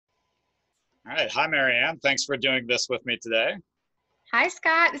All right. Hi, Marianne. Thanks for doing this with me today. Hi,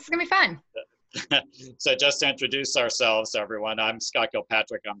 Scott. This is going to be fun. So just to introduce ourselves, everyone, I'm Scott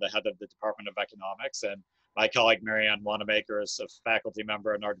Gilpatric. I'm the head of the Department of Economics, and my colleague Marianne Wanamaker is a faculty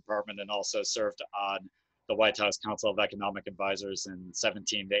member in our department and also served on the White House Council of Economic Advisors in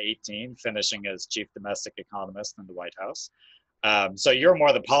 17 to 18, finishing as chief domestic economist in the White House. So you're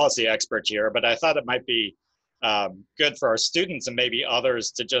more the policy expert here, but I thought it might be good for our students and maybe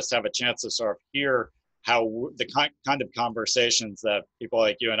others to just have a chance to sort of hear how the kind of conversations that people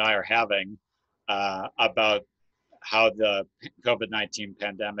like you and I are having about how the COVID-19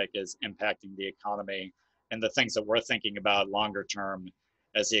 pandemic is impacting the economy and the things that we're thinking about longer term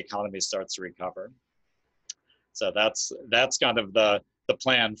as the economy starts to recover. So that's kind of the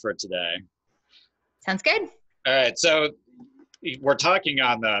plan for today. Sounds good. All right, so we're talking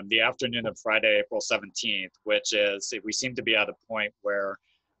on the afternoon of Friday, April 17th, which is, we seem to be at a point where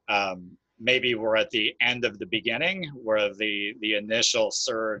maybe we're at the end of the beginning, where the initial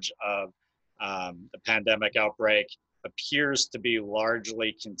surge of the pandemic outbreak appears to be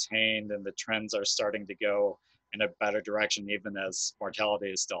largely contained, and the trends are starting to go in a better direction, even as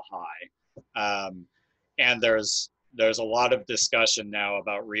mortality is still high. And there's a lot of discussion now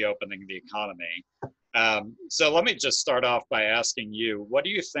about reopening the economy. So let me just start off by asking you, what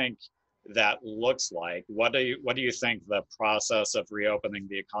do you think that looks like? What do you think the process of reopening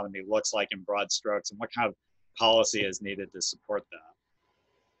the economy looks like in broad strokes, and what kind of policy is needed to support that?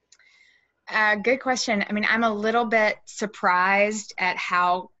 Good question. I mean, I'm a little bit surprised at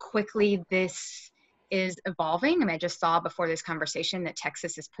how quickly this is evolving. I mean, I just saw before this conversation that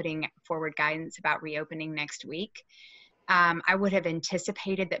Texas is putting forward guidance about reopening next week. I would have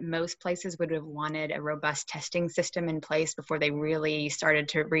anticipated that most places would have wanted a robust testing system in place before they really started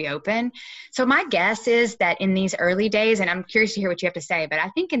to reopen. So my guess is that in these early days, and I'm curious to hear what you have to say, but I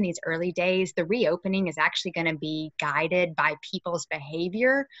think in these early days, the reopening is actually going to be guided by people's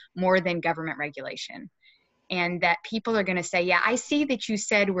behavior more than government regulation. And that people are going to say, yeah, I see that you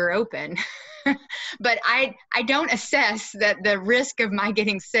said we're open, but I don't assess that the risk of my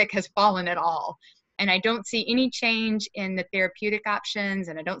getting sick has fallen at all. And I don't see any change in the therapeutic options,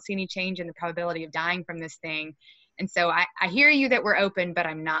 and I don't see any change in the probability of dying from this thing. And so I hear you that we're open, but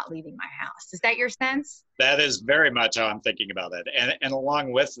I'm not leaving my house. Is that your sense? That is very much how I'm thinking about it. And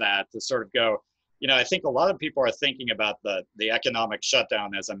along with that, to sort of go, I think a lot of people are thinking about the economic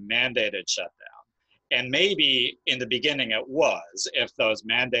shutdown as a mandated shutdown. And maybe in the beginning it was, if those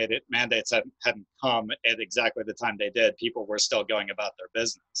mandates hadn't come at exactly the time they did, people were still going about their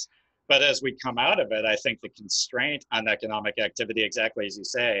business. But as we come out of it, I think the constraint on economic activity, exactly as you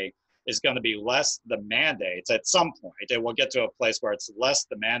say, is going to be less the mandates. At some point, it will get to a place where it's less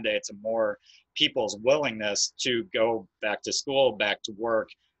the mandates and more people's willingness to go back to school, back to work,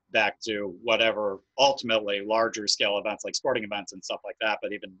 back to whatever ultimately larger scale events like sporting events and stuff like that,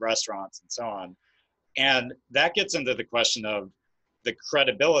 but even restaurants and so on. And that gets into the question of the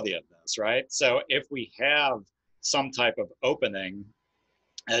credibility of this, right? So if we have some type of opening,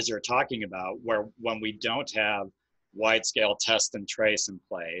 as you're talking about, where when we don't have wide-scale test and trace in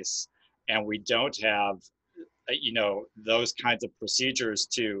place, and we don't have, those kinds of procedures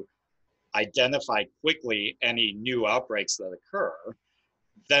to identify quickly any new outbreaks that occur,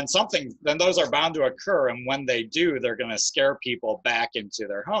 then those are bound to occur. And when they do, they're going to scare people back into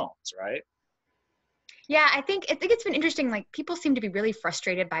their homes, right? Yeah, I think it's been interesting. Like, people seem to be really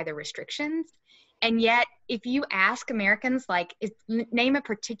frustrated by the restrictions. And yet, if you ask Americans, like, name a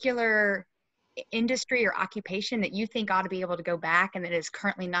particular industry or occupation that you think ought to be able to go back and that is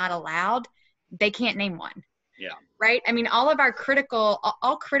currently not allowed, they can't name one. Yeah. Right? I mean, all critical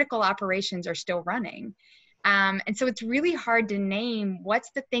operations are still running. And so it's really hard to name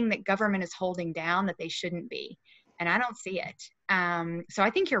what's the thing that government is holding down that they shouldn't be. And I don't see it. So I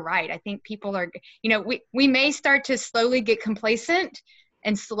think you're right. I think people are, we may start to slowly get complacent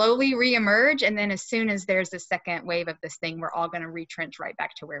and slowly reemerge. And then as soon as there's a second wave of this thing, we're all going to retrench right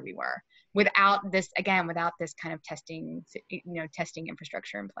back to where we were without this kind of testing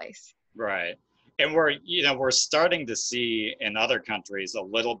infrastructure in place. Right. And we're starting to see in other countries a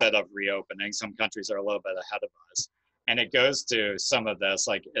little bit of reopening. Some countries are a little bit ahead of us. And it goes to some of this,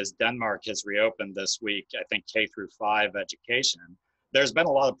 like as Denmark has reopened this week, I think K-5 education, there's been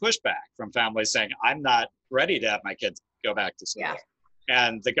a lot of pushback from families saying, I'm not ready to have my kids go back to school. Yeah.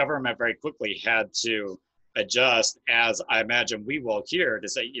 And the government very quickly had to adjust, as I imagine we will here, to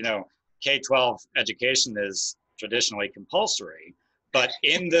say, K-12 education is traditionally compulsory, but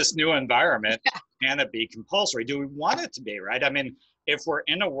in this new environment, can it be compulsory? Do we want it to be, right? I mean, if we're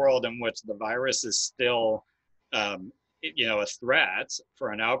in a world in which the virus is still, a threat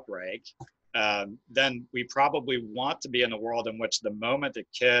for an outbreak, then we probably want to be in a world in which the moment a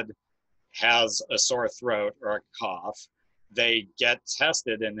kid has a sore throat or a cough, they get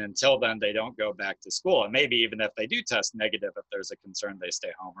tested, and until then they don't go back to school. And maybe even if they do test negative, if there's a concern, they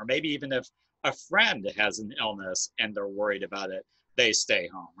stay home. Or maybe even if a friend has an illness and they're worried about it, they stay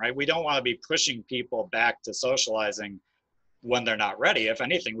home, right? We don't want to be pushing people back to socializing when they're not ready. If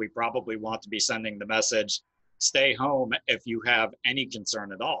anything, we probably want to be sending the message, stay home if you have any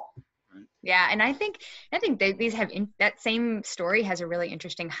concern at all. Yeah, and I think these have that same story has a really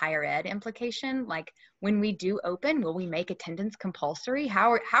interesting higher ed implication. Like, when we do open, will we make attendance compulsory?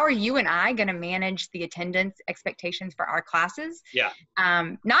 How are you and I going to manage the attendance expectations for our classes? Yeah.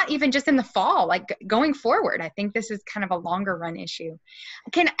 Not even just in the fall, like going forward. I think this is kind of a longer run issue.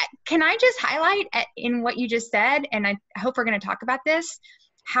 Can I just highlight in what you just said, and I hope we're going to talk about this,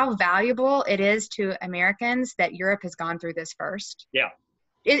 how valuable it is to Americans that Europe has gone through this first. Yeah.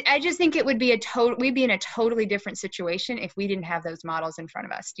 I just think it would be we'd be in a totally different situation if we didn't have those models in front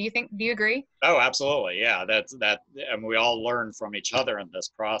of us. Do you agree? Oh, absolutely. Yeah, and we all learn from each other in this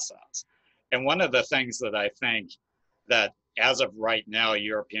process. And one of the things that I think that as of right now,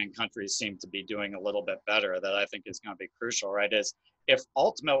 European countries seem to be doing a little bit better, that I think is going to be crucial, right, is if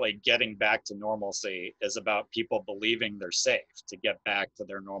ultimately getting back to normalcy is about people believing they're safe to get back to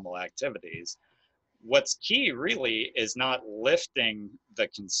their normal activities, what's key really is not lifting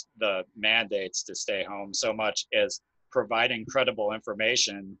the mandates to stay home so much as providing credible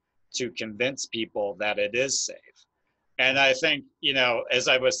information to convince people that it is safe. And I think, as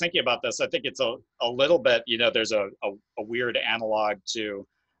I was thinking about this, I think it's a little bit, there's a weird analog to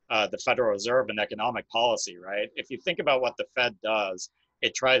the Federal Reserve and economic policy, right? If you think about what the Fed does,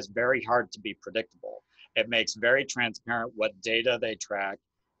 it tries very hard to be predictable. It makes very transparent what data they track,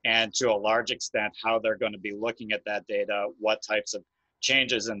 and to a large extent, how they're going to be looking at that data, what types of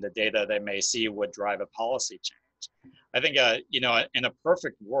changes in the data they may see would drive a policy change. I think, in a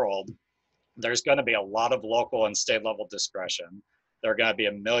perfect world, there's going to be a lot of local and state level discretion. There are going to be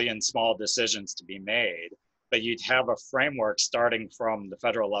a million small decisions to be made, but you'd have a framework starting from the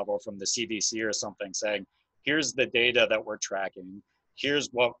federal level, from the CDC or something, saying, here's the data that we're tracking. Here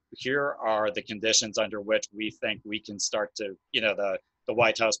are the conditions under which we think we can start to, the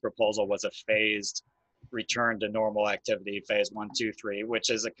White House proposal was a phased return to normal activity, phase 1, 2, 3, which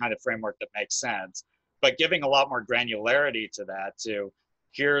is a kind of framework that makes sense, but giving a lot more granularity to that, to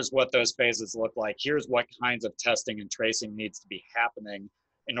here's what those phases look like, here's what kinds of testing and tracing needs to be happening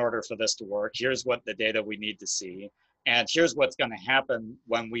in order for this to work, here's what the data we need to see, and here's what's going to happen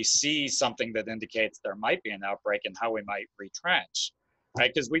when we see something that indicates there might be an outbreak and how we might retrench,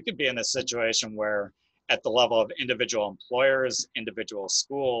 right? Because we could be in a situation where at the level of individual employers, individual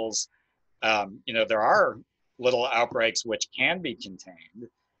schools, there are little outbreaks which can be contained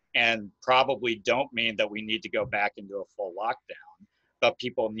and probably don't mean that we need to go back into a full lockdown, but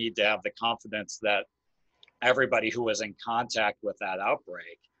people need to have the confidence that everybody who was in contact with that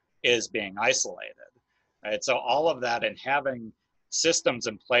outbreak is being isolated, right? So all of that, and having systems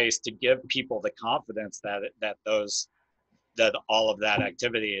in place to give people the confidence that all of that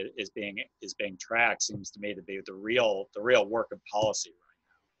activity is being tracked, seems to me to be the real work of policy right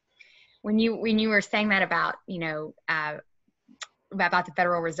now. When you were saying that about about the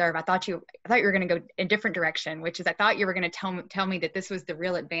Federal Reserve, I thought you were going to go a different direction, which is I thought you were going to tell me that this was the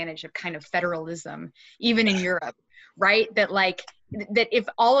real advantage of kind of federalism, even in Europe, right? That if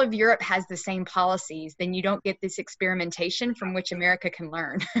all of Europe has the same policies, then you don't get this experimentation from which America can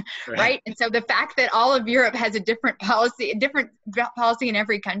learn, right? And so the fact that all of Europe has a different policy in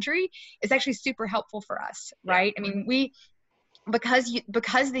every country is actually super helpful for us, right? I mean, because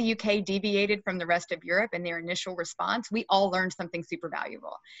the UK deviated from the rest of Europe in their initial response, we all learned something super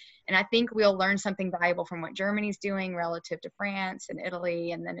valuable. And I think we'll learn something valuable from what Germany's doing relative to France and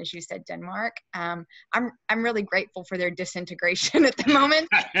Italy, and then, as you said, Denmark. I'm really grateful for their disintegration at the moment.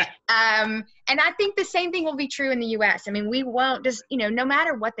 And I think the same thing will be true in the US. I mean, we won't just, no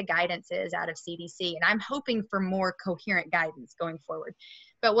matter what the guidance is out of CDC, and I'm hoping for more coherent guidance going forward.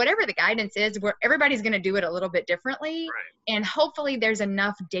 But whatever the guidance is, everybody's going to do it a little bit differently. Right. And hopefully there's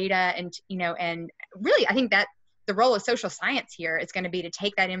enough data and really, I think that the role of social science here is going to be to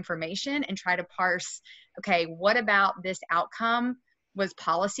take that information and try to parse, okay, what about this outcome was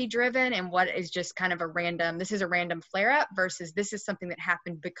policy driven and what is just kind of a random flare up versus this is something that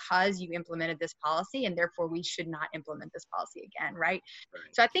happened because you implemented this policy and therefore we should not implement this policy again, right?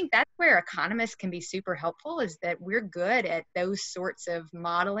 So I think that's where economists can be super helpful, is that we're good at those sorts of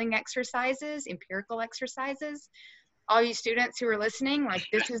modeling exercises, empirical exercises. all you students who are listening, like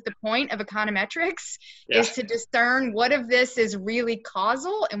this is the point of econometrics, Yeah. is to discern what of this is really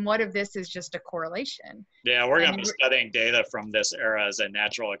causal and what of this is just a correlation. Yeah, we're going to be studying data from this era as a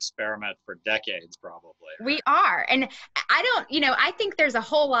natural experiment for decades, probably. We are. And I don't, I think there's a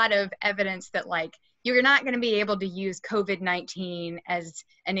whole lot of evidence that like, you're not going to be able to use COVID-19 as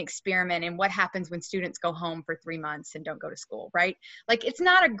an experiment in what happens when students go home for 3 months and don't go to school, right? Like, it's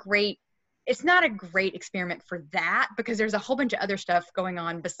not a great experiment for that, because there's a whole bunch of other stuff going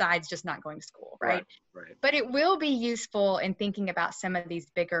on besides just not going to school, right? Right. But it will be useful in thinking about some of these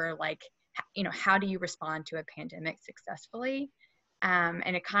bigger, like, how do you respond to a pandemic successfully?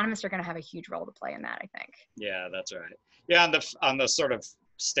 And economists are going to have a huge role to play in that, I think. Yeah, that's right. Yeah, on the sort of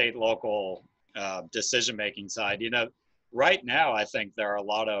state, local decision-making side, right now, I think there are a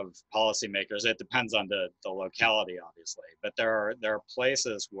lot of policymakers. It depends on the locality, obviously, but there are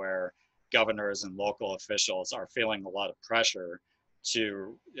places where governors and local officials are feeling a lot of pressure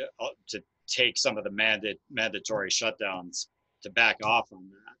to take some of the mandatory shutdowns, to back off on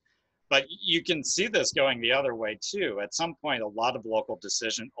that. But you can see this going the other way too. At some point, a lot of local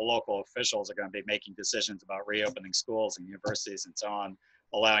officials are going to be making decisions about reopening schools and universities and so on,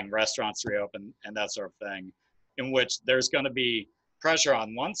 allowing restaurants to reopen and that sort of thing, in which there's going to be pressure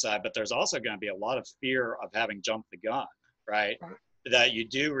on one side, but there's also going to be a lot of fear of having jumped the gun, right? That you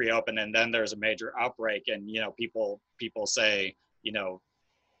do reopen and then there's a major outbreak, and people say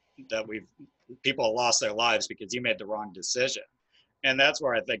that people lost their lives because you made the wrong decision. And that's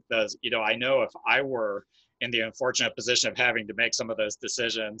where I think I know if I were in the unfortunate position of having to make some of those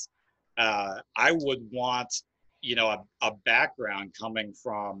decisions, I would want a background coming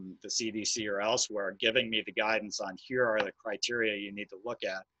from the CDC or elsewhere, giving me the guidance on here are the criteria you need to look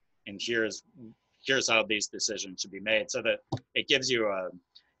at, and here's how these decisions should be made, so that it gives you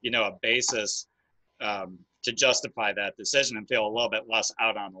a basis to justify that decision and feel a little bit less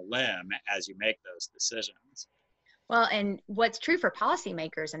out on a limb as you make those decisions. Well, and what's true for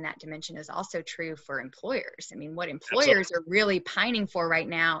policymakers in that dimension is also true for employers. I mean, what employers are really pining for right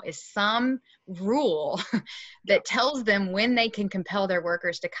now is some rule that tells them when they can compel their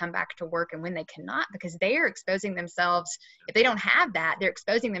workers to come back to work and when they cannot, because they are exposing themselves. If they don't have that, they're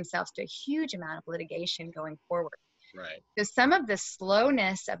exposing themselves to a huge amount of litigation going forward. Right. So some of the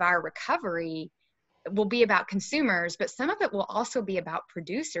slowness of our recovery will be about consumers, but some of it will also be about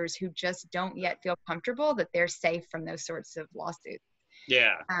producers who just don't yet feel comfortable that they're safe from those sorts of lawsuits.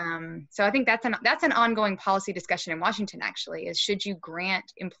 Yeah. So I think that's an ongoing policy discussion in Washington, actually, is should you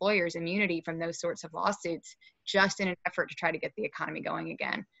grant employers immunity from those sorts of lawsuits just in an effort to try to get the economy going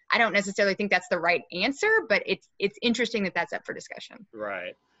again? I don't necessarily think that's the right answer, but it's interesting that that's up for discussion.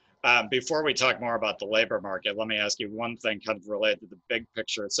 Right. Before we talk more about the labor market, let me ask you one thing kind of related to the big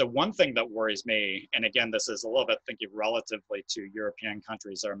picture. So one thing that worries me, and again, this is a little bit thinking relatively to European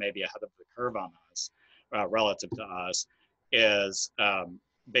countries that are maybe ahead of the curve on us, relative to us, is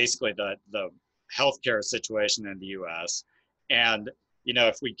basically the healthcare situation in the US. And,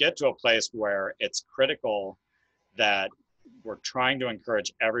 if we get to a place where it's critical that we're trying to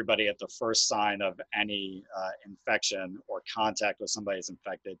encourage everybody at the first sign of any infection or contact with somebody who's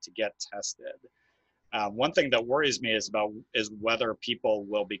infected to get tested. One thing that worries me is whether people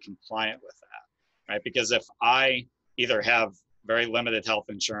will be compliant with that, right? Because if I either have very limited health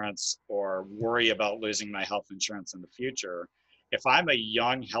insurance or worry about losing my health insurance in the future, if I'm a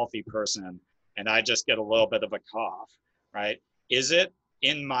young, healthy person and I just get a little bit of a cough, right? Is it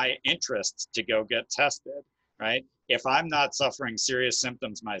in my interest to go get tested, right? If I'm not suffering serious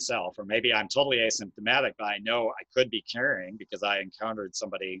symptoms myself, or maybe I'm totally asymptomatic, but I know I could be carrying because I encountered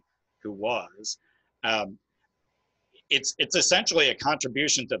somebody who was, it's essentially a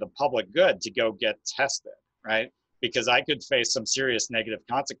contribution to the public good to go get tested, right? Because I could face some serious negative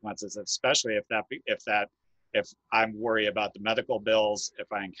consequences, especially if I'm worried about the medical bills, if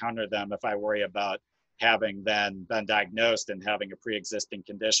I encounter them, if I worry about having then been diagnosed and having a pre-existing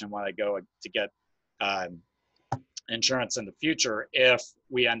condition when I go to get insurance in the future, if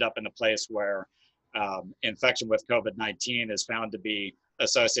we end up in a place where infection with COVID-19 is found to be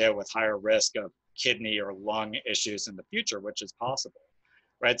associated with higher risk of kidney or lung issues in the future, which is possible,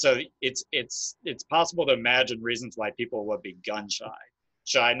 right? So it's possible to imagine reasons why people would be gun shy.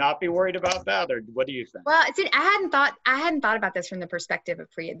 Should I not be worried about that, or what do you think? Well, I hadn't thought about this from the perspective of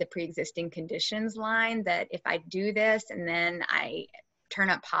the pre-existing conditions line, that if I do this and then I turn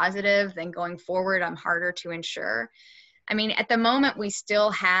up positive, then going forward I'm harder to insure. I mean, at the moment we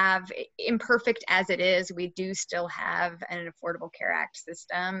still have, imperfect as it is, we do still have an Affordable Care Act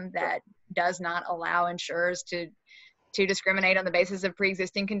system that does not allow insurers to to discriminate on the basis of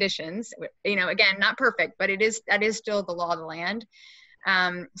pre-existing conditions. You know, again, not perfect, but that is still the law of the land.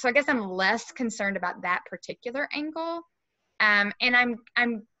 So I guess I'm less concerned about that particular angle. And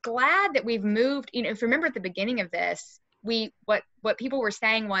I'm glad that we've moved, you know, if you remember at the beginning of this, what people were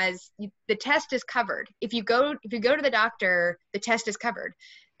saying was the test is covered. If you go to the doctor, the test is covered.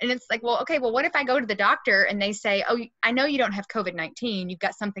 And it's like, well, okay, well, what if I go to the doctor and they say, oh, I know you don't have COVID-19, you've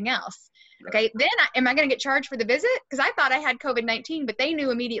got something else. Right. Okay, then am I going to get charged for the visit? Because I thought I had COVID-19, but they knew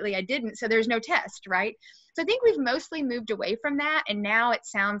immediately I didn't, so there's no test, right? So I think we've mostly moved away from that, and now it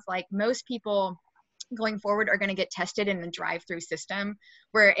sounds like most people going forward are going to get tested in the drive-through system,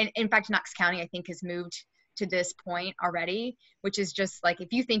 where, in fact, Knox County, I think, has moved to this point already, which is just like, if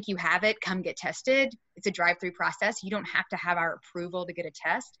you think you have it, come get tested. It's a drive-through process. You don't have to have our approval to get a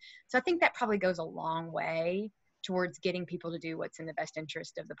test. So I think that probably goes a long way towards getting people to do what's in the best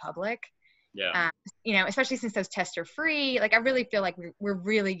interest of the public. Yeah. You know, especially since those tests are free. Like, I really feel like we're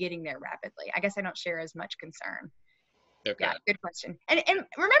really getting there rapidly. I guess I don't share as much concern. Okay. Yeah, good question. And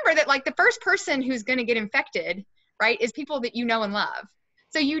remember that, like, the first person who's going to get infected, right, is people that you know and love.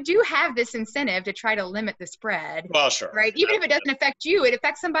 So you do have this incentive to try to limit the spread. Well, sure. Right? Even if it doesn't affect you, it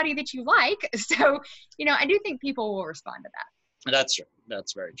affects somebody that you like. So, you know, I do think people will respond to that. That's true.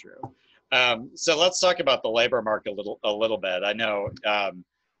 That's very true. So let's talk about the labor market a little bit. I know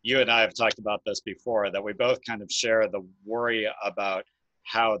you and I have talked about this before, that we both kind of share the worry about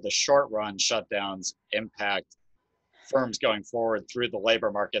how the short run shutdowns impact firms going forward through the labor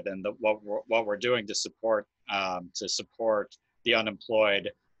market, and what we're doing to support the unemployed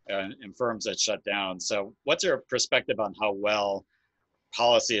and firms that shut down. So what's your perspective on how well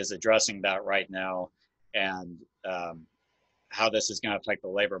policy is addressing that right now, and how this is going to affect the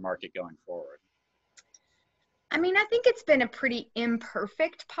labor market going forward? I mean, I think it's been a pretty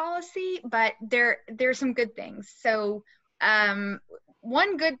imperfect policy, but there's some good things. So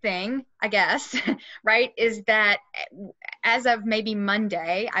one good thing, I guess, right, is that as of maybe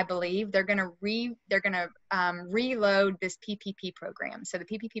Monday, I believe they're going to reload this PPP program. So the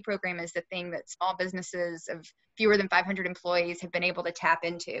PPP program is the thing that small businesses of fewer than 500 employees have been able to tap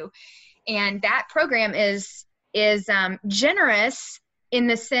into, and that program is generous in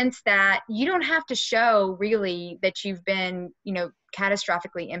the sense that you don't have to show really that you've been, you know,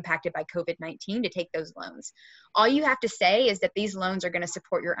 catastrophically impacted by COVID-19 to take those loans. All you have to say is that these loans are going to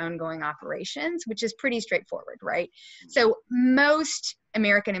support your ongoing operations, which is pretty straightforward, right? So most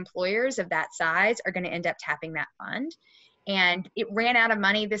American employers of that size are going to end up tapping that fund. And it ran out of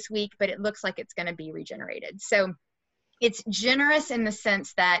money this week, but it looks like it's going to be regenerated. So it's generous in the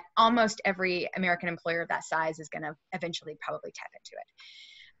sense that almost every American employer of that size is going to eventually probably tap into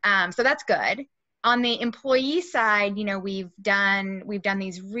it. So that's good. On the employee side, you know, we've done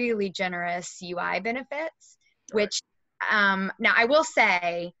these really generous UI benefits, which now I will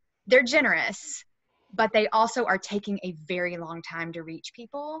say they're generous, but they also are taking a very long time to reach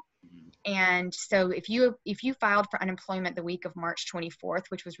people. And so if you filed for unemployment the week of March 24th,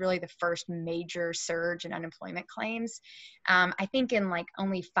 which was really the first major surge in unemployment claims, I think in like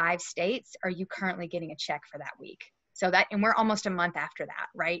only 5 states are you currently getting a check for that week. And we're almost a month after that,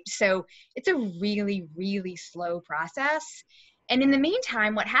 right? So it's a really, really slow process. And in the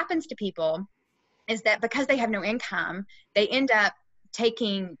meantime, what happens to people is that because they have no income, they end up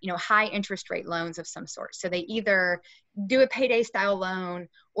taking, you know, high interest rate loans of some sort. So they either do a payday style loan,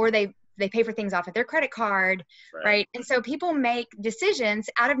 or they pay for things off of their credit card, right? And so people make decisions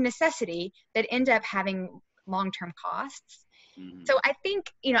out of necessity that end up having long-term costs. So I think,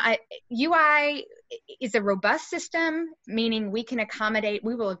 you know, UI is a robust system, meaning we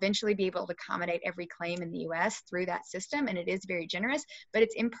will eventually be able to accommodate every claim in the US through that system. And it is very generous, but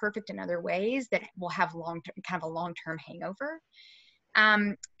it's imperfect in other ways that will have kind of a long-term hangover.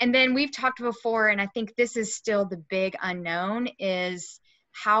 And then we've talked before, and I think this is still the big unknown, is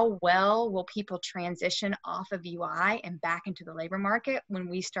how well will people transition off of UI and back into the labor market when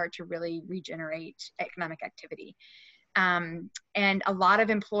we start to really regenerate economic activity. And a lot of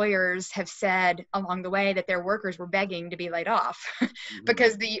employers have said along the way that their workers were begging to be laid off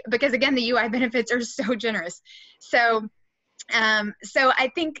because again, the UI benefits are so generous. So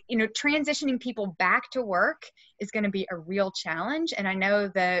I think, you know, transitioning people back to work is going to be a real challenge. And I know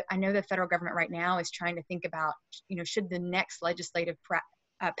the federal government right now is trying to think about, you know, should the next legislative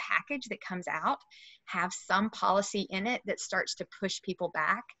package that comes out have some policy in it that starts to push people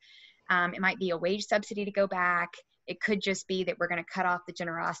back. It might be a wage subsidy to go back. It could just be that we're going to cut off the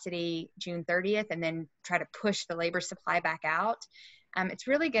generosity June 30th and then try to push the labor supply back out. I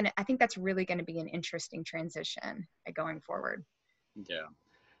think that's really going to be an interesting transition going forward. Yeah.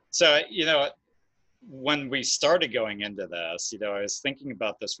 So, you know, when we started going into this, I was thinking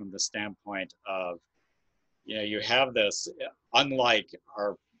about this from the standpoint of, you have this, unlike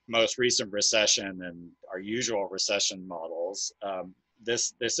our most recent recession and our usual recession models,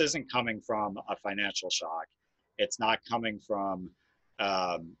 this isn't coming from a financial shock. It's not coming from,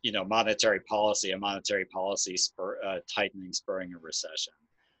 monetary policy, tightening spurring a recession.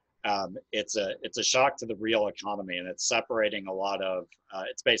 It's a shock to the real economy, and it's separating a lot of,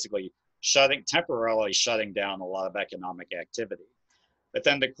 it's basically temporarily shutting down a lot of economic activity. But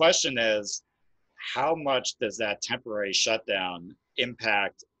then the question is, how much does that temporary shutdown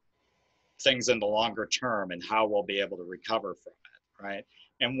impact things in the longer term, and how we'll be able to recover from it, right?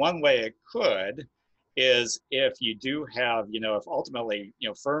 And one way it could is if you do have, if ultimately,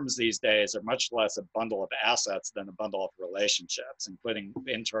 firms these days are much less a bundle of assets than a bundle of relationships, including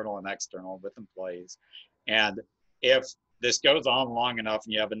internal and external with employees. And if this goes on long enough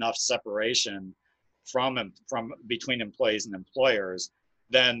and you have enough separation from between employees and employers,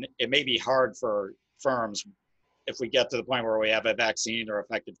 then it may be hard for firms, if we get to the point where we have a vaccine or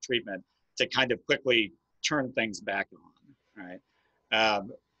effective treatment, to kind of quickly turn things back on, right?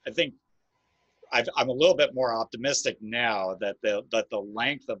 I think I'm a little bit more optimistic now that the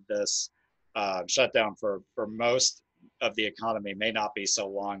length of this shutdown for most of the economy may not be so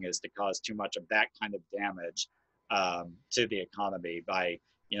long as to cause too much of that kind of damage to the economy by,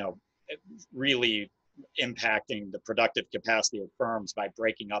 really impacting the productive capacity of firms by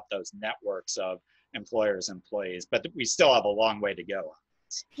breaking up those networks of employers, employees. But we still have a long way to go.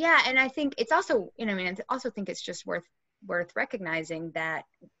 Yeah, and I think it's also, I also think it's just worth recognizing that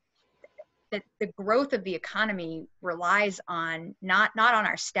the growth of the economy relies on not on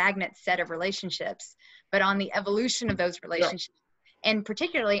our stagnant set of relationships, but on the evolution of those relationships. Sure. And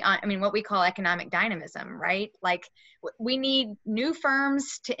particularly on, what we call economic dynamism, right? Like we need new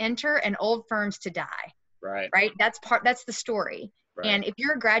firms to enter and old firms to die. Right. That's the story. Right. And if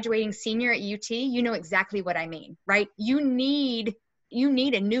you're a graduating senior at UT, you know exactly what I mean, right? You need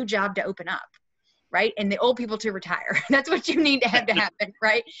a new job to open up, right? And the old people to retire. That's what you need to have to happen,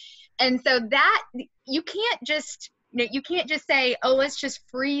 right? And so that you can't just say, oh, let's just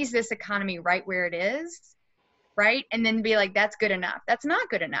freeze this economy right where it is, right? And then be like, that's good enough. That's not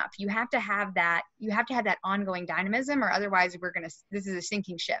good enough. You have to have that ongoing dynamism, or otherwise this is a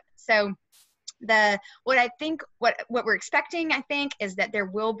sinking ship. So what we're expecting, I think, is that there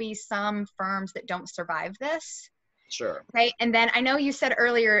will be some firms that don't survive this. Sure. Right. And then I know you said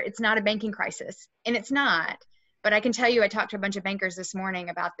earlier, it's not a banking crisis, and it's not, but I can tell you, I talked to a bunch of bankers this morning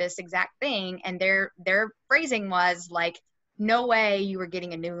about this exact thing. And their phrasing was like, no way you were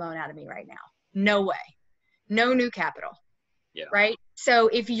getting a new loan out of me right now. No way. No new capital. Yeah. Right. So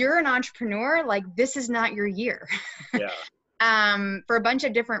if you're an entrepreneur, like this is not your year. Yeah. For a bunch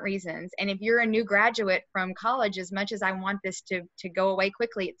of different reasons. And if you're a new graduate from college, as much as I want this to go away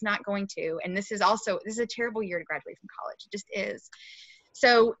quickly, it's not going to. And this is a terrible year to graduate from college. It just is.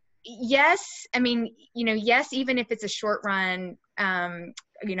 So yes, yes, even if it's a short run, a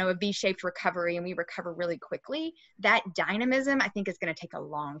V-shaped recovery and we recover really quickly, that dynamism, I think, is going to take a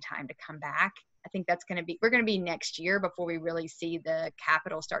long time to come back. I think we're going to be next year before we really see the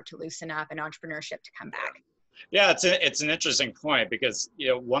capital start to loosen up and entrepreneurship to come back. Yeah, it's an interesting point because,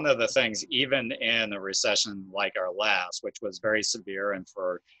 one of the things, even in a recession like our last, which was very severe and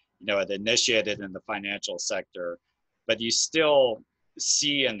it initiated in the financial sector, but you still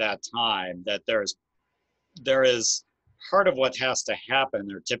see in that time that there is part of what has to happen,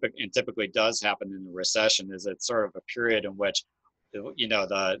 typically does happen in a recession, is it's sort of a period in which,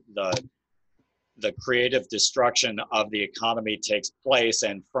 the creative destruction of the economy takes place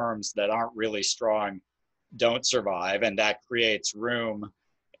and firms that aren't really strong don't survive, and that creates room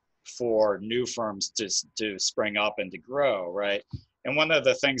for new firms to spring up and to grow, right? And one of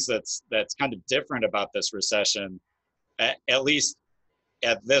the things that's kind of different about this recession, at least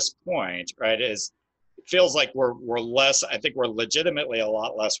at this point, right, is it feels like we're legitimately a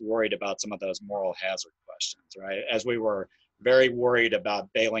lot less worried about some of those moral hazard questions, right? As we were very worried about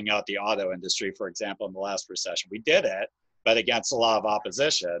bailing out the auto industry, for example, in the last recession. We did it, but against a lot of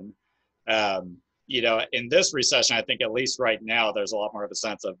opposition. In this recession, I think at least right now, there's a lot more of a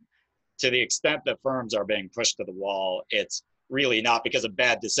sense of, to the extent that firms are being pushed to the wall, it's really not because of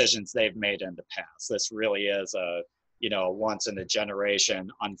bad decisions they've made in the past. This really is a, once in a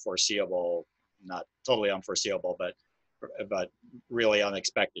generation, unforeseeable, not totally unforeseeable, but really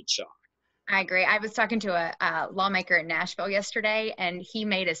unexpected shock. I agree. I was talking to a lawmaker in Nashville yesterday, and he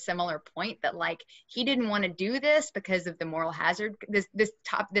made a similar point that he didn't want to do this because of the moral hazard,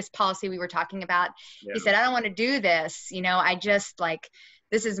 this policy we were talking about. Yeah. He said, I don't want to do this. I just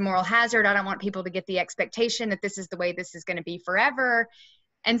this is moral hazard. I don't want people to get the expectation that this is the way this is going to be forever.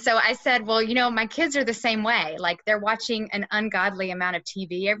 And so I said, well, my kids are the same way. Like, they're watching an ungodly amount of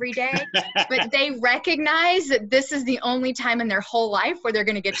TV every day, but they recognize that this is the only time in their whole life where they're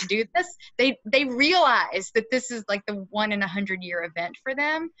going to get to do this. They realize that this is like the 1 in 100-year event for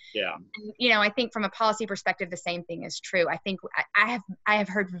them. Yeah. And, I think from a policy perspective, the same thing is true. I think I have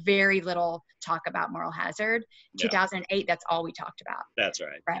heard very little talk about moral hazard. Yeah. 2008, that's all we talked about. That's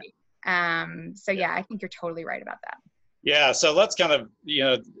right. Right. So yeah, I think you're totally right about that. Yeah, so let's kind of,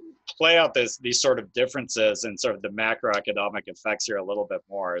 play out these sort of differences and sort of the macroeconomic effects here a little bit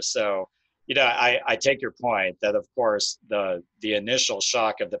more. So, I take your point that, of course, the initial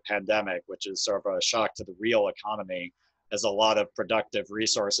shock of the pandemic, which is sort of a shock to the real economy, as a lot of productive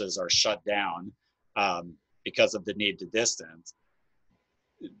resources are shut down because of the need to distance.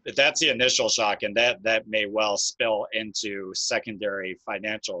 That's the initial shock, and that may well spill into secondary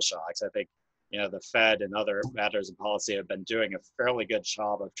financial shocks. I think the Fed and other matters of policy have been doing a fairly good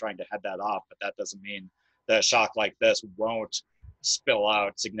job of trying to head that off, but that doesn't mean that a shock like this won't spill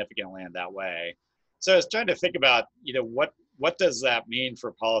out significantly in that way. So I was trying to think about, what does that mean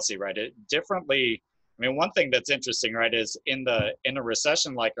for policy, right? One thing that's interesting, right, is in a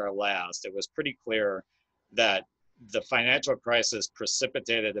recession like our last, it was pretty clear that the financial crisis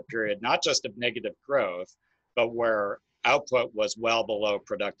precipitated a period not just of negative growth, but where output was well below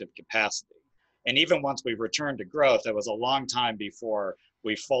productive capacity. And even once we returned to growth, it was a long time before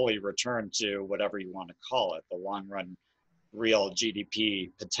we fully returned to whatever you want to call it, the long run real GDP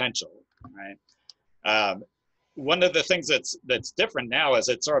potential, right? One of the things that's different now is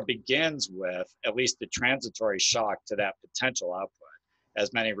it sort of begins with at least the transitory shock to that potential output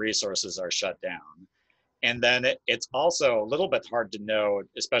as many resources are shut down. And then it's also a little bit hard to know,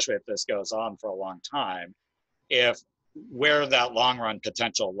 especially if this goes on for a long time, where that long run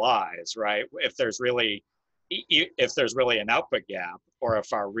potential lies, right? If there's really an output gap, or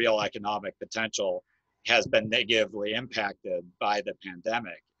if our real economic potential has been negatively impacted by the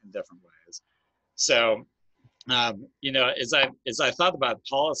pandemic in different ways. So, as I thought about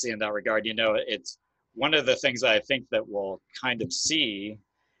policy in that regard, it's one of the things I think that we'll kind of see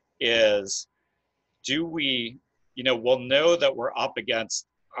is, we'll know that we're up against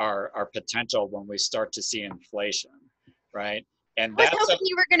our potential when we start to see inflation. Right. And I was hoping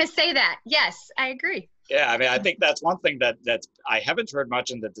you were going to say that. Yes, I agree. Yeah. I think that's one thing that I haven't heard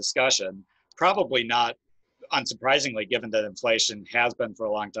much in the discussion, probably not unsurprisingly, given that inflation has been for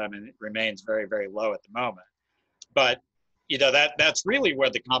a long time and it remains very, very low at the moment. But, that's really where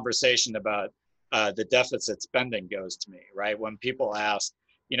the conversation about the deficit spending goes to me, right? When people ask,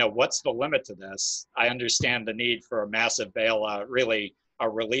 what's the limit to this? I understand the need for a massive bailout, really a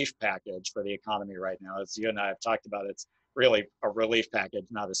relief package for the economy right now. As you and I have talked about, it's really a relief package,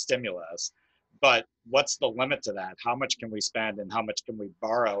 not a stimulus. But what's the limit to that? How much can we spend and how much can we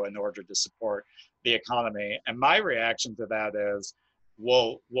borrow in order to support the economy? And my reaction to that is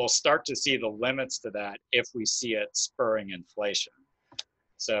we'll start to see the limits to that if we see it spurring inflation.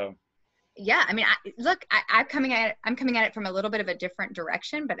 So yeah, I'm coming at it from a little bit of a different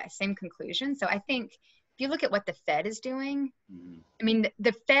direction, but same conclusion. So I think if you look at what the Fed is doing,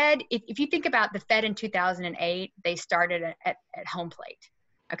 the Fed, if you think about the Fed in 2008, they started at home plate.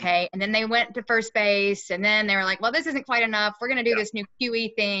 Okay. And then they went to first base, and then they were like, well, this isn't quite enough. We're going to do this new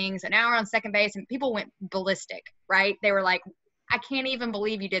QE thing. So now we're on second base, and people went ballistic, right? They were like, I can't even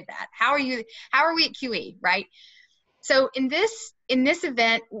believe you did that. How are we at QE, right? So in this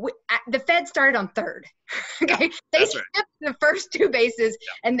event, the Fed started on third. Okay, they skipped the first two bases,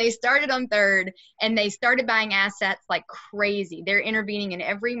 and they started on third, and they started buying assets like crazy. They're intervening in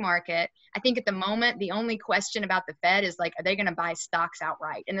every market. I think at the moment, the only question about the Fed is like, are they going to buy stocks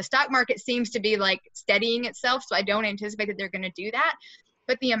outright? And the stock market seems to be like steadying itself, so I don't anticipate that they're going to do that.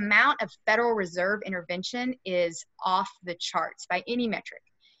 But the amount of Federal Reserve intervention is off the charts by any metric.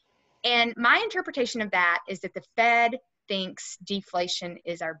 And my interpretation of that is that the Fed thinks deflation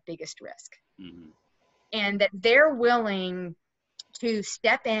is our biggest risk. Mm-hmm. And that they're willing to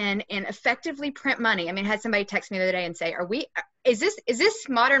step in and effectively print money. I had somebody text me the other day and say, is this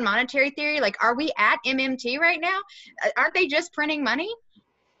modern monetary theory? Like, are we at MMT right now? Aren't they just printing money?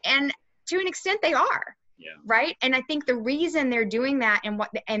 And to an extent they are. Yeah. Right. And I think the reason they're doing that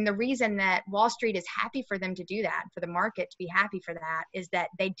and the reason that Wall Street is happy for them to do that, for the market to be happy for that, is that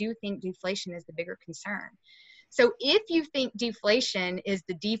they do think deflation is the bigger concern. So if you think deflation is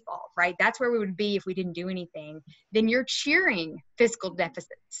the default, right, that's where we would be if we didn't do anything, then you're cheering fiscal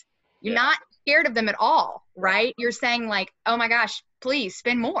deficits. You're not scared of them at all, right? You're saying like, oh my gosh, please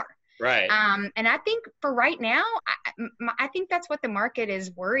spend more. Right. And I think for right now, I think that's what the market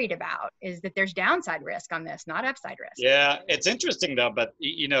is worried about, is that there's downside risk on this, not upside risk. Yeah, it's interesting though, but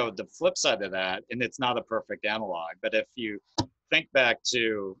the flip side of that, and it's not a perfect analog, but if you think back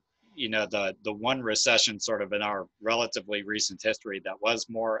to, the one recession sort of in our relatively recent history that was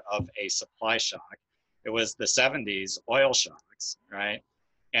more of a supply shock, it was the 70s oil shocks, right?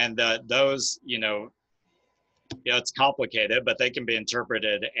 And those, it's complicated, but they can be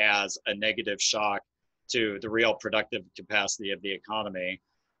interpreted as a negative shock to the real productive capacity of the economy,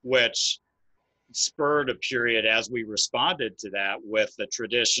 which spurred a period as we responded to that with the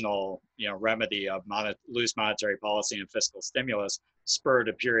traditional, remedy of loose monetary policy and fiscal stimulus, spurred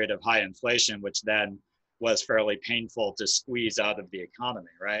a period of high inflation, which then was fairly painful to squeeze out of the economy,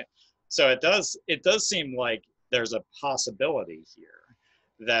 right? So it does seem like there's a possibility here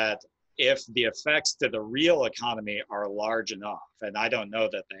that if the effects to the real economy are large enough, and I don't know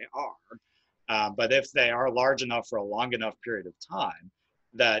that they are, but if they are large enough for a long enough period of time,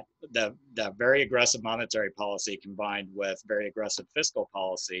 that the very aggressive monetary policy combined with very aggressive fiscal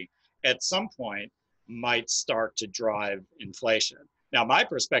policy at some point might start to drive inflation. Now, my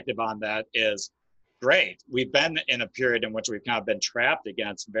perspective on that is great. We've been in a period in which we've kind of been trapped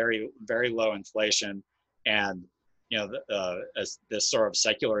against very, very low inflation and this sort of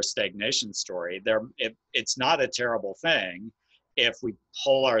secular stagnation story. It's not a terrible thing if we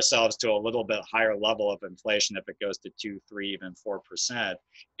pull ourselves to a little bit higher level of inflation, if it goes to 2, 3, even 4%,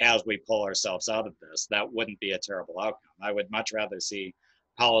 as we pull ourselves out of this. That wouldn't be a terrible outcome. I would much rather see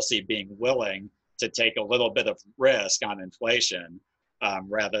policy being willing to take a little bit of risk on inflation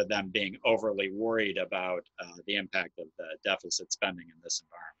rather than being overly worried about the impact of the deficit spending in this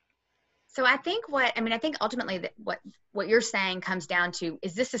environment. So I think ultimately that what you're saying comes down to,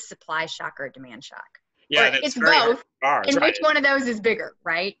 is this a supply shock or a demand shock? Yeah, or and it's both. And right. which one of those is bigger,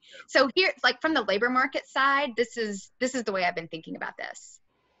 right? Yeah. So here, like from the labor market side, this is the way I've been thinking about this.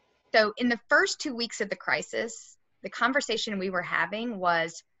 So in the first 2 weeks of the crisis, the conversation we were having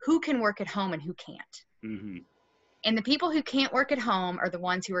was who can work at home and who can't. Mm-hmm. And the people who can't work at home are the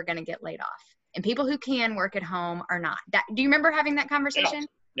ones who are going to get laid off. And people who can work at home are not. Do you remember having that conversation?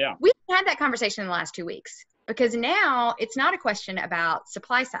 Yeah. We had that conversation in the last 2 weeks, because now it's not a question about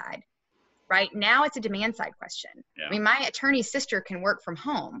supply side. Right now, it's a demand side question. Yeah. I mean, my attorney's sister can work from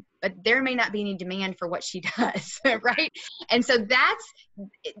home, but there may not be any demand for what she does, right? And so that's,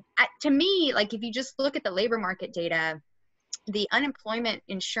 to me, like if you just look at the labor market data, the unemployment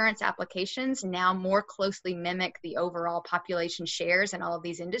insurance applications now more closely mimic the overall population shares in all of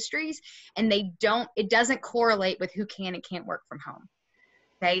these industries, and it doesn't correlate with who can and can't work from home.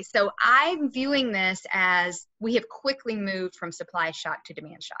 Okay, so I'm viewing this as we have quickly moved from supply shock to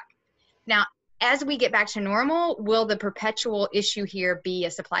demand shock. Now, as we get back to normal, will the perpetual issue here be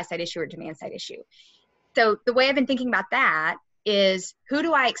a supply side issue or demand side issue? So the way I've been thinking about that is, who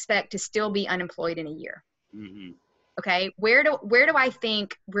do I expect to still be unemployed in a year? Mm-hmm. Okay, where do I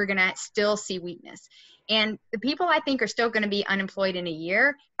think we're gonna still see weakness? And the people I think are still gonna be unemployed in a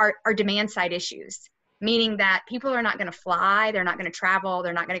year are demand side issues, meaning that people are not gonna fly, they're not gonna travel,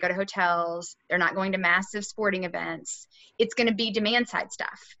 they're not gonna go to hotels, they're not going to massive sporting events. It's gonna be demand side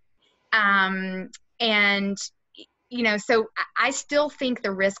stuff. And, so I still think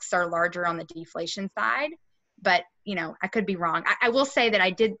the risks are larger on the deflation side, but, I could be wrong. I will say that I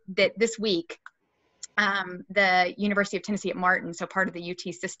did that this week. The University of Tennessee at Martin, so part of the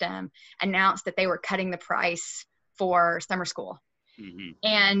UT system, announced that they were cutting the price for summer school. Mm-hmm.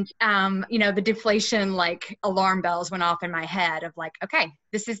 And, the deflation, like alarm bells went off in my head of like, okay,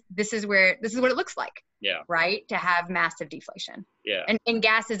 this is what it looks like. Yeah. Right. To have massive deflation. Yeah. And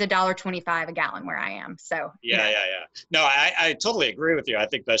gas is $1.25 a gallon where I am. So. Yeah. No, I totally agree with you. I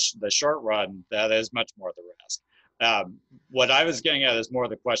think the short run, that is much more the risk. What I was getting at is more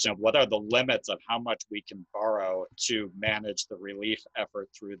the question of what are the limits of how much we can borrow to manage the relief effort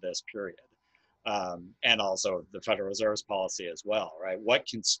through this period. And also the Federal Reserve's policy as well, right? What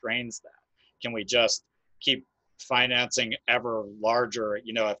constrains that? Can we just keep financing ever larger,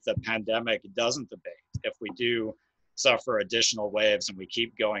 if the pandemic doesn't abate, if we do suffer additional waves and we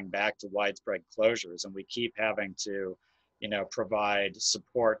keep going back to widespread closures and we keep having to, provide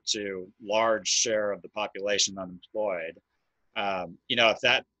support to large share of the population unemployed, if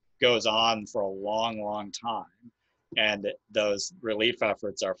that goes on for a long, long time, and those relief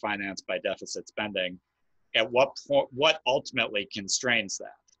efforts are financed by deficit spending, at what point, what ultimately constrains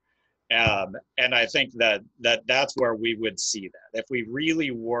that? And I think that's where we would see that. If we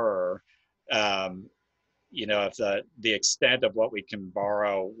really were, if the extent of what we can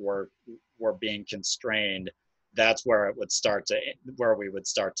borrow were being constrained that's where we would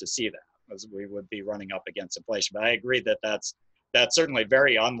start to see that, as we would be running up against inflation. But I agree that that's certainly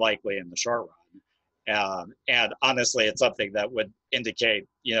very unlikely in the short run. And honestly, it's something that would indicate,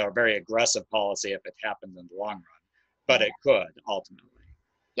 a very aggressive policy if it happened in the long run, but it could ultimately.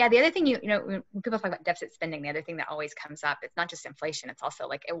 Yeah, the other thing, when people talk about deficit spending, the other thing that always comes up, it's not just inflation, it's also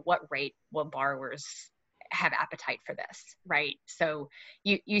like, at what rate will borrowers have appetite for this, right? So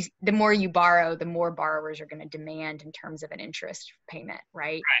the more you borrow, the more borrowers are going to demand in terms of an interest payment,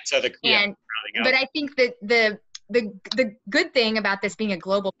 right? Right. So but I think that the good thing about this being a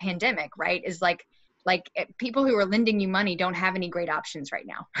global pandemic, right, is like people who are lending you money don't have any great options right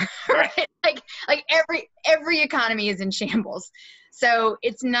now, right? Like every economy is in shambles. So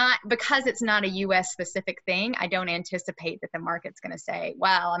because it's not a U.S. specific thing, I don't anticipate that the market's going to say,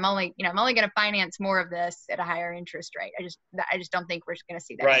 well, I'm only going to finance more of this at a higher interest rate. I just don't think we're going to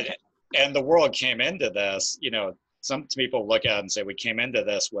see that. Right. And the world came into this, some people look at it and say we came into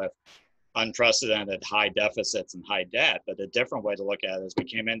this with unprecedented high deficits and high debt, but a different way to look at it is we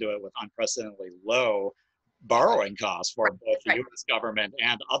came into it with unprecedentedly low borrowing costs for both the U.S. government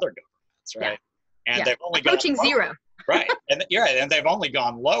and other governments, right? Yeah. And they've only approaching zero. Right. And and they've only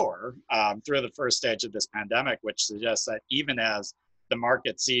gone lower through the first stage of this pandemic, which suggests that even as the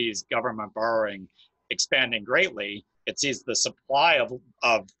market sees government borrowing expanding greatly, it sees the supply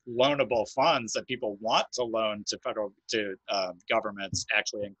of loanable funds that people want to loan to governments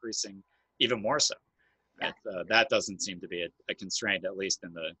actually increasing even more so. Yeah. That doesn't seem to be a constraint, at least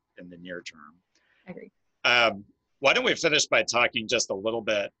in the near term. I agree. Why don't we finish by talking just a little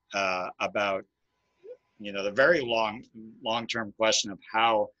bit about the very long-term question of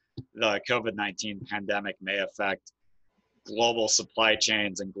how the COVID-19 pandemic may affect global supply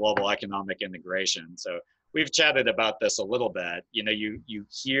chains and global economic integration. So we've chatted about this a little bit. You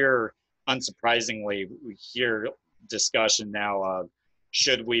hear, unsurprisingly, we hear discussion now of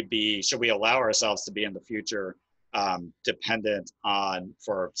should we allow ourselves to be in the future dependent on,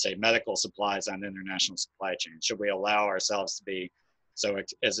 for say, medical supplies on international supply chains? Should we allow ourselves to be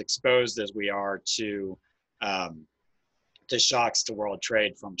as exposed as we are to shocks to world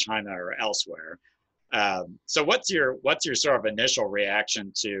trade from China or elsewhere? So what's your sort of initial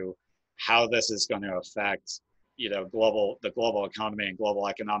reaction to how this is going to affect the global economy and global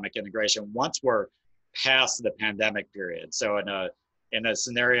economic integration once we're past the pandemic period? So in a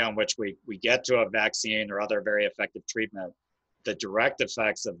scenario in which we get to a vaccine or other very effective treatment, the direct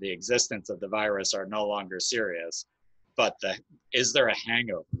effects of the existence of the virus are no longer serious, but is there a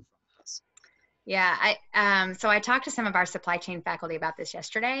hangover from this? Yeah, so I talked to some of our supply chain faculty about this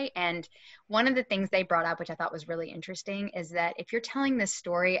yesterday, and one of the things they brought up, which I thought was really interesting, is that if you're telling this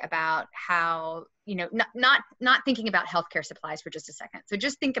story about how, not thinking about healthcare supplies for just a second. So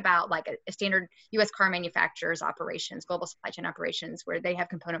just think about like a standard U.S. car manufacturer's operations, global supply chain operations, where they have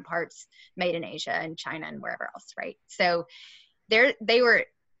component parts made in Asia and China and wherever else, right? So their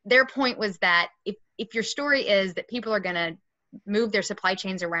point was that if your story is that people are going to move their supply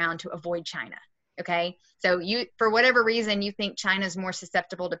chains around to avoid China. Okay. So for whatever reason, you think China's more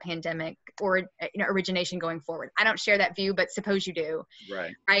susceptible to pandemic or origination going forward. I don't share that view, but suppose you do.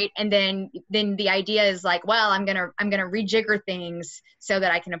 Right. Right. And then the idea is like, well, I'm going to rejigger things so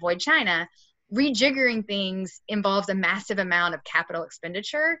that I can avoid China. Rejiggering things involves a massive amount of capital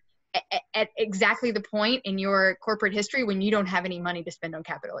expenditure at exactly the point in your corporate history when you don't have any money to spend on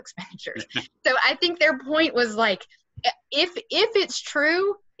capital expenditures. So I think their point was like, if it's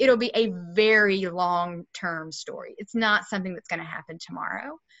true, it'll be a very long-term story. It's not something that's going to happen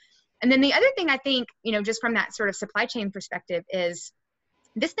tomorrow. And then the other thing I think, just from that sort of supply chain perspective is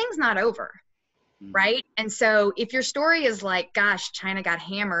this thing's not over, right? And so if your story is like, gosh, China got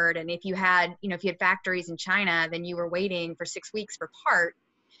hammered, and if you had factories in China, then you were waiting for 6 weeks for part,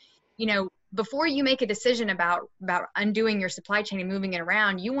 before you make a decision about undoing your supply chain and moving it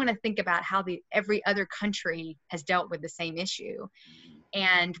around, you want to think about how every other country has dealt with the same issue.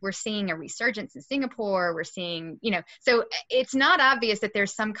 And we're seeing a resurgence in Singapore. We're seeing, so it's not obvious that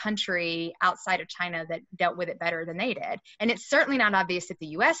there's some country outside of China that dealt with it better than they did. And it's certainly not obvious that the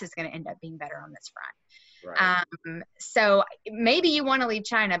US is going to end up being better on this front. Right. So maybe you want to leave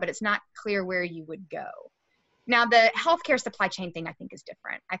China, but it's not clear where you would go. Now, the healthcare supply chain thing, I think, is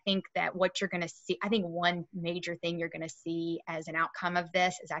different. I think that what you're going to see, I think one major thing you're going to see as an outcome of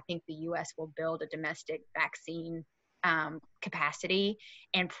this is I think the U.S. will build a domestic vaccine capacity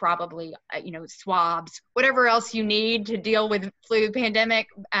and probably, swabs, whatever else you need to deal with flu pandemic,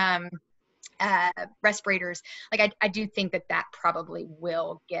 respirators. Like, I do think that probably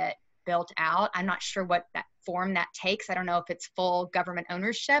will get built out. I'm not sure what that form that takes. I don't know if it's full government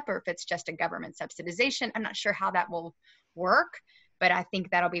ownership or if it's just a government subsidization. I'm not sure how that will work, but I think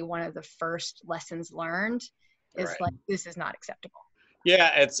that'll be one of the first lessons learned is Right. like, this is not acceptable.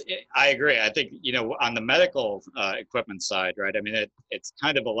 Yeah, I agree. I think, on the medical equipment side, right? I mean, it's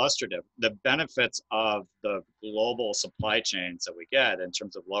kind of illustrative. The benefits of the global supply chains that we get in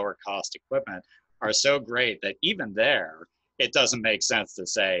terms of lower cost equipment are so great that even there, it doesn't make sense to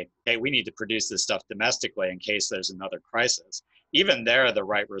say, hey, we need to produce this stuff domestically in case there's another crisis. Even there, the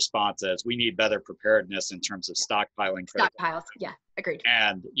right response is we need better preparedness in terms of stockpiling critical Stockpiles, yeah, agreed.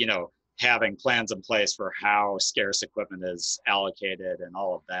 and having plans in place for how scarce equipment is allocated and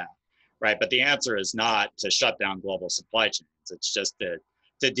all of that, right? But the answer is not to shut down global supply chains. It's just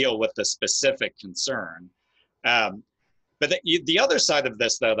to deal with the specific concern. But the other side of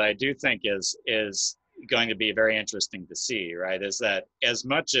this, though, that I do think is going to be very interesting to see, right, is that as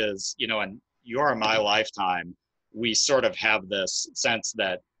much as, in your and my lifetime, we sort of have this sense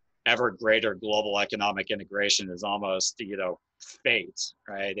that ever greater global economic integration is almost, fate,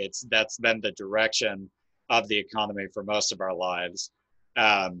 right? That's been the direction of the economy for most of our lives.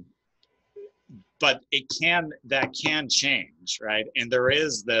 But that can change, right? And there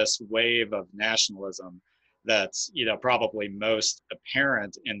is this wave of nationalism that's, probably most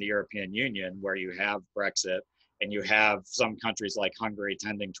apparent in the European Union, where you have Brexit and you have some countries like Hungary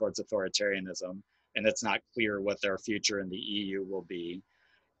tending towards authoritarianism, and it's not clear what their future in the EU will be.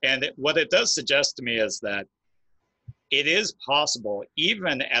 And what it does suggest to me is that it is possible,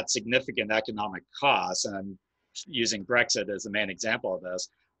 even at significant economic costs, and I'm using Brexit as the main example of this,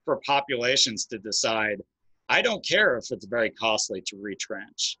 for populations to decide, I don't care if it's very costly to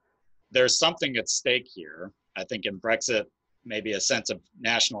retrench. There's something at stake here. I think in Brexit, maybe a sense of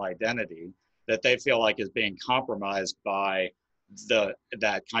national identity that they feel like is being compromised by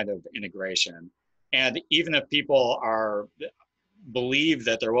that kind of integration. And even if people believe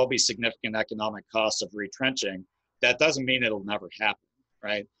that there will be significant economic costs of retrenching, that doesn't mean it'll never happen,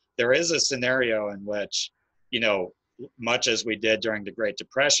 right? There is a scenario in which, much as we did during the Great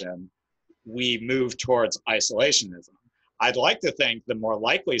Depression, we move towards isolationism. I'd like to think the more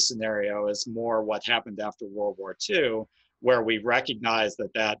likely scenario is more what happened after World War II, where we recognize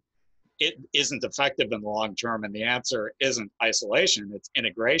that it isn't effective in the long term, and the answer isn't isolation, it's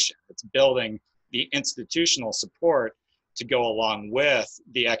integration. It's building the institutional support to go along with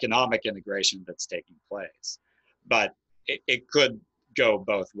the economic integration that's taking place. But it could go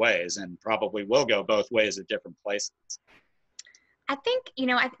both ways, and probably will go both ways at different places. I think,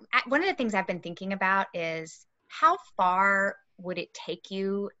 one of the things I've been thinking about is how far would it take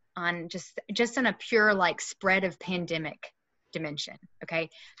you on just on a pure like spread of pandemic dimension, okay?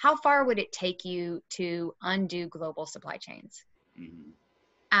 How far would it take you to undo global supply chains? Mm-hmm.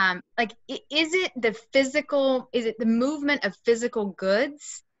 Is it the movement of physical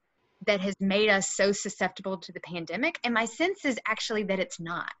goods that has made us so susceptible to the pandemic? And my sense is actually that it's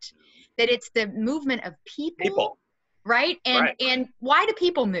not, that it's the movement of people. Right? And why do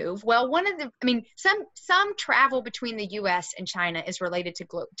people move? Well, some travel between the US and China is related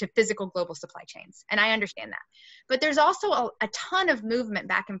to physical global supply chains. And I understand that. But there's also a ton of movement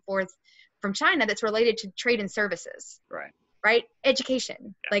back and forth from China that's related to trade and services. Right?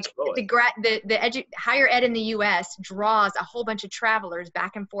 Education. Absolutely. The higher ed in the US draws a whole bunch of travelers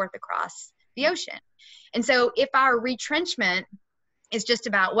back and forth across the ocean. And so if our retrenchment is just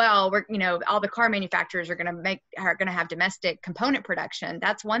about, well, we're, all the car manufacturers are going to have domestic component production,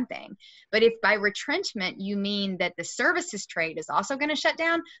 that's one thing. But if by retrenchment you mean that the services trade is also going to shut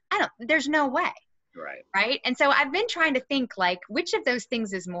down, there's no way. Right. And so I've been trying to think like, which of those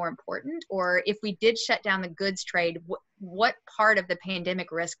things is more important? Or if we did shut down the goods trade, what part of the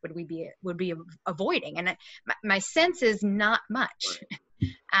pandemic risk would we be avoiding? And my sense is not much.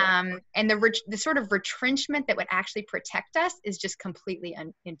 And the sort of retrenchment that would actually protect us is just completely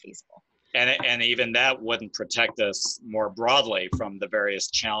infeasible. And even that wouldn't protect us more broadly from the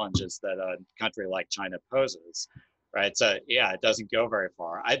various challenges that a country like China poses, right? So yeah, it doesn't go very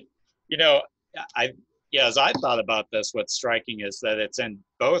far. As I thought about this, what's striking is that it's in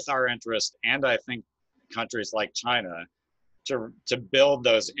both our interest and I think countries like China to build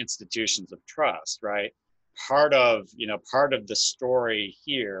those institutions of trust, right? Part of the story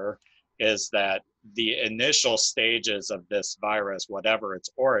here is that the initial stages of this virus, whatever its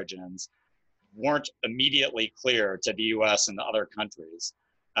origins, weren't immediately clear to the US and other countries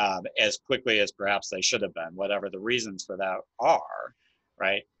as quickly as perhaps they should have been, whatever the reasons for that are,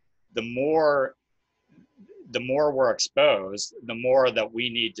 right? The more we're exposed, the more that we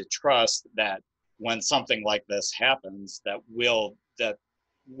need to trust that when something like this happens, that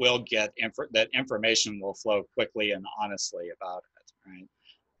will get that information will flow quickly and honestly about it, right?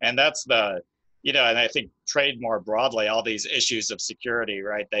 And that's the, and I think trade more broadly, all these issues of security,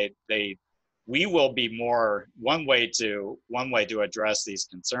 right? We will be more, one way to address these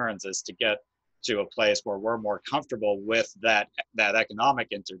concerns is to get to a place where we're more comfortable with that economic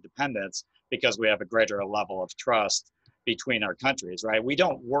interdependence, because we have a greater level of trust between our countries, right? We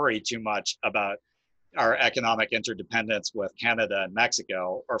don't worry too much about our economic interdependence with Canada and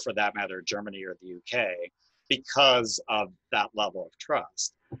Mexico, or for that matter, Germany or the UK, because of that level of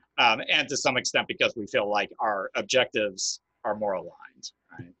trust. And to some extent, because we feel like our objectives are more aligned,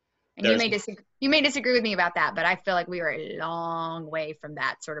 right? And you may disagree with me about that, but I feel like we are a long way from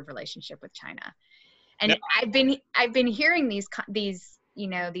that sort of relationship with China. And no. I've been hearing these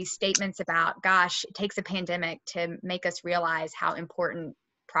statements about, gosh, it takes a pandemic to make us realize how important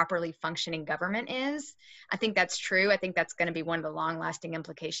properly functioning government is. I think that's true. I think that's going to be one of the long-lasting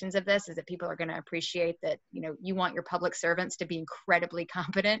implications of this, is that people are going to appreciate that, you want your public servants to be incredibly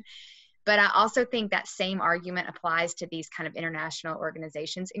competent. But I also think that same argument applies to these kind of international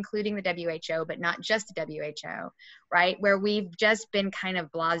organizations, including the WHO, but not just the WHO, right? Where we've just been kind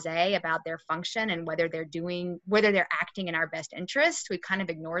of blasé about their function and whether they're acting in our best interest. We've kind of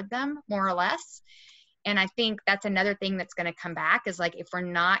ignored them, more or less. And I think that's another thing that's going to come back, is like, if we're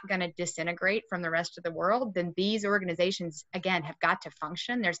not going to disintegrate from the rest of the world, then these organizations, again, have got to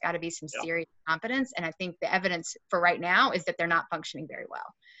function. There's got to be some serious competence. And I think the evidence for right now is that they're not functioning very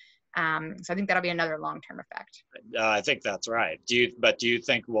well. So I think that'll be another long-term effect. I think that's right. Do you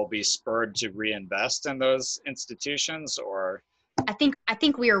think we'll be spurred to reinvest in those institutions, or? I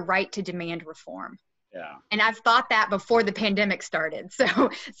think we are right to demand reform. Yeah. And I've thought that before the pandemic started.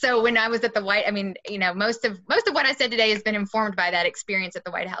 So when I was at the most of what I said today has been informed by that experience at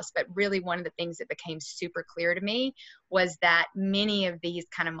the White House. But really, one of the things that became super clear to me was that many of these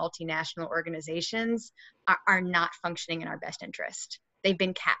kind of multinational organizations are not functioning in our best interest. They've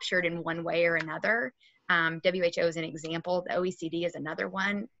been captured in one way or another. WHO is an example. The OECD is another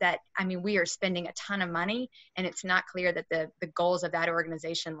one. We are spending a ton of money, and it's not clear that the goals of that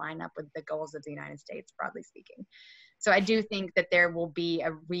organization line up with the goals of the United States, broadly speaking. So I do think that there will be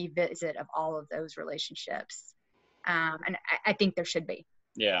a revisit of all of those relationships. And I think there should be.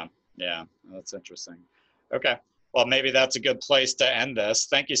 Yeah, that's interesting. Okay, well, maybe that's a good place to end this.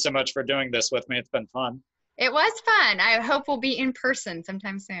 Thank you so much for doing this with me. It's been fun. It was fun. I hope we'll be in person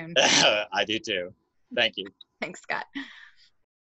sometime soon. I do too. Thank you. Thanks, Scott.